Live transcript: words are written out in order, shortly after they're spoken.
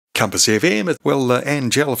Compass FM. Well,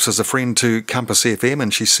 Anne Jelfs is a friend to Compass FM,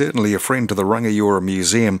 and she's certainly a friend to the Rangiora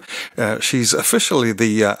Museum. She's officially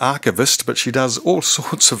the archivist, but she does all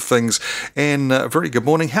sorts of things. And very good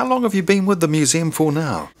morning. How long have you been with the museum for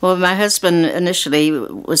now? Well, my husband initially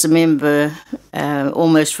was a member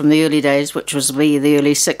almost from the early days, which was the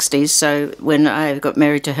early 60s. So when I got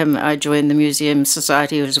married to him, I joined the Museum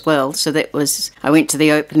Society as well. So I went to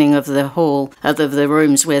the opening of the hall, of the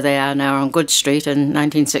rooms where they are now on Good Street in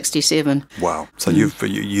 1967. Wow. So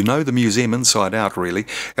you know the museum inside out, really.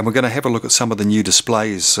 And we're going to have a look at some of the new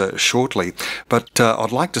displays shortly. But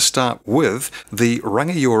I'd like to start with the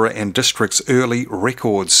Rangiora and District's Early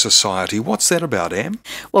Records Society. What's that about, Anne?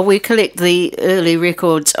 Well, we collect the early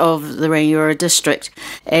records of the Rangiora district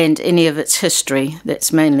and any of its history.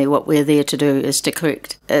 That's mainly what we're there to do, is to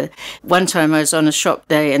collect. One time I was on a shop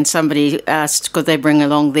day and somebody asked could they bring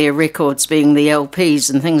along their records, being the LPs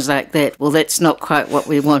and things like that. Well, that's not quite what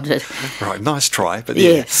we wanted. Right, nice try. But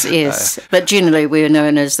Yes. But generally we're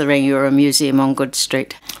known as the Rangiora Museum on Good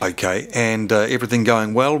Street. Okay, and everything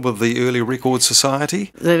going well with the Early Records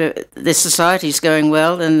Society? The society's going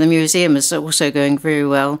well, and the museum is also going very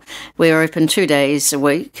well. We're open 2 days a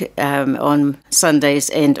week, on Sundays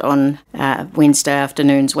and on Wednesday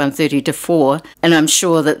afternoons, 1:30 to 4. And I'm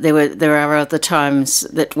sure that there are other times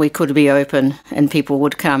that we could be open and people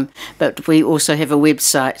would come. But we also have a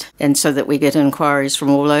website, and so that we get inquiries from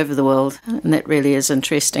all over the world, and that really is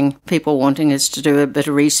interesting. People wanting us to do a bit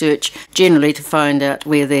of research, generally to find out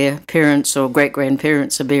where their parents or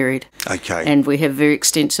great-grandparents are buried. Okay. And we have very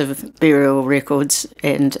extensive burial records,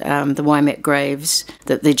 and the Waimak graves,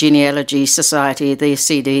 that the Genealogy Society, their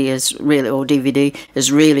CD is really, or DVD,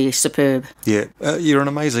 is really superb. Yeah, you're an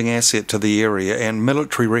amazing asset to the area. And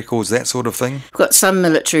military records, that sort of thing? We've got some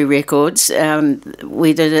military records.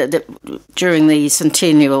 We did it during the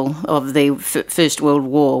centennial of the First World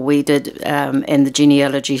War. We did, and the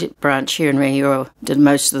genealogy branch here in Rangiora did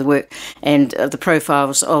most of the work, and the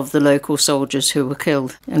profiles of the local soldiers who were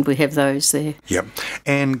killed, and we have those there. Yep.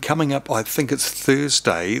 And coming up, I think it's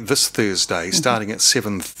this Thursday, starting at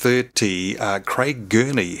 7:30, Craig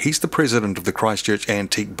Gurney, he's the president of the Christchurch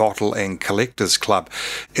Antique Bottle and Collectors Club.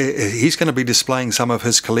 He's going to be displaying some of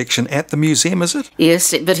his collection at the museum, is it?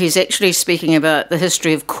 Yes, but he's actually speaking about the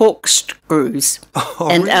history of corkscrews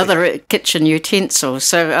and really? other kitchen utensils.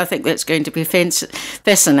 So I think that's going to be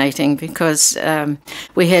fascinating, because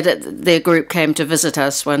we had their group came to visit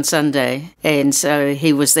us one Sunday, and so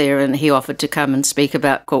he was there and he offered to come and speak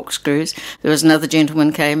about corkscrews. There was another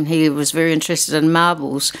gentleman came, he was very interested in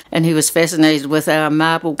marbles, and he was fascinated with our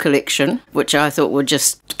marble collection, which I thought were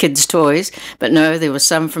just kids' toys, but no, there were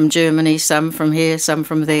some from Germany, some from here, some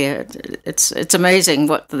from there. It's amazing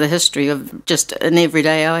what the history of just an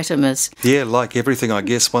everyday item is. Yeah, like everything, I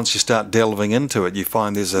guess, once you start delving into it, you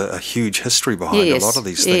find there's a huge history behind a lot of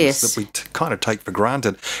these things that we kind of take for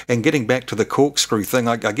granted. And getting back to the corkscrew thing,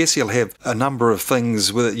 I guess you'll have a number of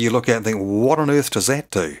things that you look at and think, what on earth does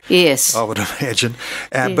that do? Yes. I would imagine.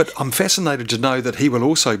 But I'm fascinated to know that he will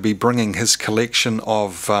also be bringing his collection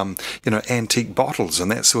of, antique bottles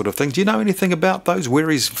and that sort of thing. Do you know anything about those, where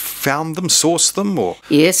he's found them, sourced them? Or?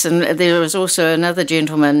 Yes, and there was also another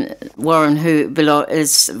gentleman, Warren, who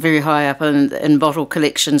is very high up in bottle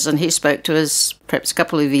collections, and he spoke to us perhaps a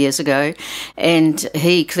couple of years ago, and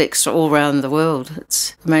he collects all around the world.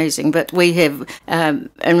 It's amazing. But we have, in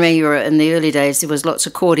Rangiora in the early days, there was lots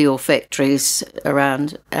of cordial factories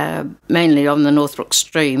around, mainly on the Northbrook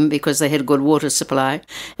stream, because they had a good water supply.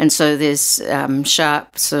 And so there's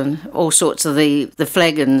sharps and all sorts of the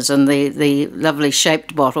flagons and the lovely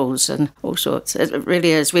shaped bottles and all sorts. It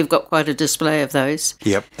really is. We've got quite a display of those.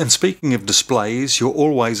 Yep. And speaking of displays, you're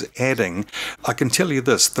always adding. I can tell you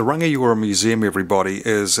this, the Rangiora Museum, everybody,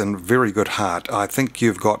 is in very good heart. I think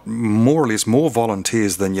you've got more or less more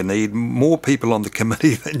volunteers than you need, more people on the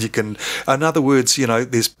committee than you can. In other words,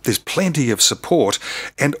 there's plenty of support,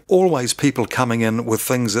 and always people coming in with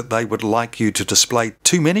things that they would like you to display.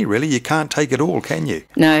 Too many, really. You can't take it all, can you?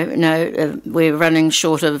 No. We're running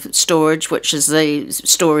short of storage, which is the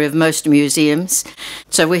story of most museums.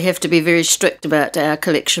 So we have to be very strict about our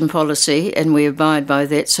collection policy, and we abide by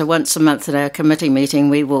that. So once a month at our committee meeting,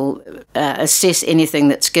 we will assess anything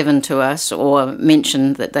that's given to us or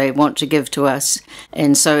mention that they want to give to us.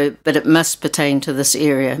 And so, but it must pertain to this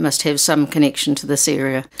area, must have some connection to this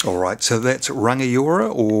area. All right, so that's Rangiora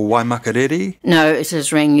or Waimakariri? No, it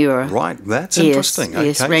is Rangiora. Right, that's interesting.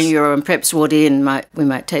 Yes, Rangiora and perhaps Wood End. We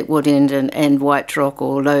might take Wood End and White Rock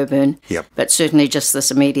or Lowburn. Yep. But certainly just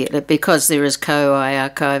this immediately, because there is Kauai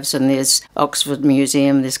Archives and there's Oxford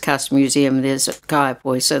Museum, there's Cass Museum, there's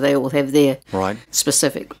Kaiapoi, so they all have their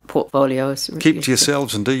specific portfolios. Keep to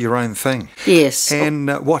yourselves and do your own thing. Yes. And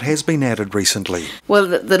what has been added recently? Well,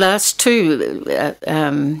 the last two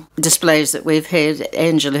displays that we've had,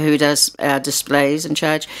 Angela, who does our displays in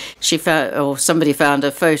charge, she found, or somebody found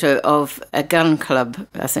a photo of a gun club,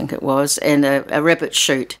 I think it was, and a rabbit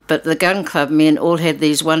shoot. But the gun club men all had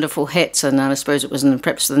these wonderful hats, and I suppose it was in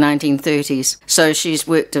perhaps the 1930s. So she's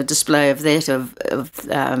worked a display of that, of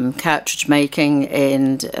cartridge making,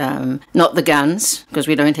 and not the guns, because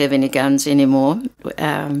we don't have any guns anymore.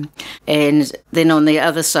 And then on the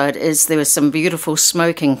other side there were some beautiful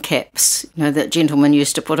smoking caps, that gentlemen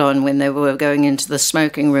used to put on when they were going into the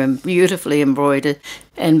smoking room, beautifully embroidered,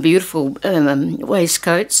 and beautiful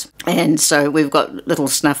waistcoats. And so we've got little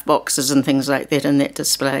snuff boxes and things like that in that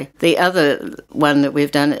display. The other one that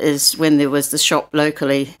we've done is when there was the Shop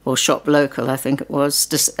Locally, or Shop Local, I think it was,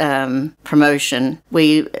 promotion.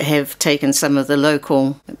 We have taken some of the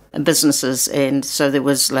local businesses, and so there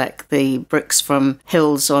was like the bricks from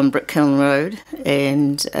Hills on Brickhiln Road,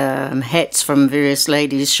 and hats from various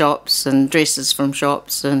ladies' shops, and dresses from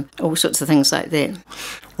shops, and all sorts of things like that.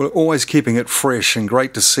 Well, always keeping it fresh, and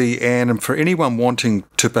great to see, Anne. And for anyone wanting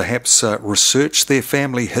to perhaps research their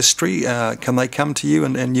family history, can they come to you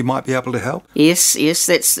and you might be able to help? Yes,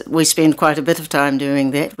 we spend quite a bit of time doing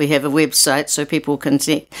that. We have a website so people can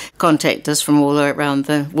contact us from all around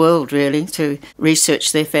the world, really, to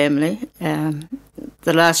research their family.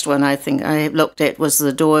 The last one I think I looked at was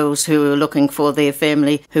the Doyles, who were looking for their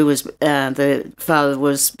family, who was the father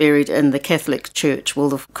was buried in the Catholic church.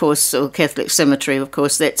 Well, of course, or Catholic cemetery, of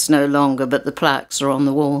course, that's no longer, but the plaques are on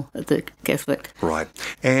the wall at the Catholic. Right.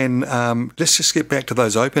 And let's just get back to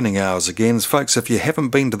those opening hours again. Folks, if you haven't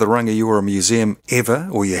been to the Rangiora Museum ever,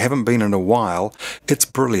 or you haven't been in a while, it's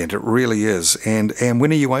brilliant. It really is. And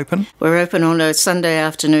when are you open? We're open on a Sunday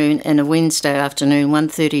afternoon and a Wednesday afternoon,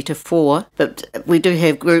 1:30 to 4, but we do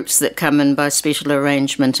have groups that come in by special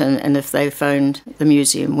arrangement, and if they phoned the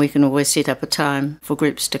museum, we can always set up a time for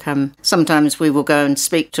groups to come. Sometimes we will go and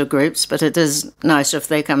speak to groups, but it is nice if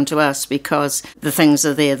they come to us because the things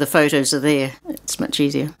are there, the photos are there. It's much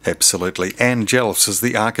easier. Absolutely. Anne Jelfs is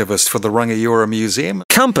the archivist for the Rangiora Museum.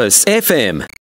 Compass FM.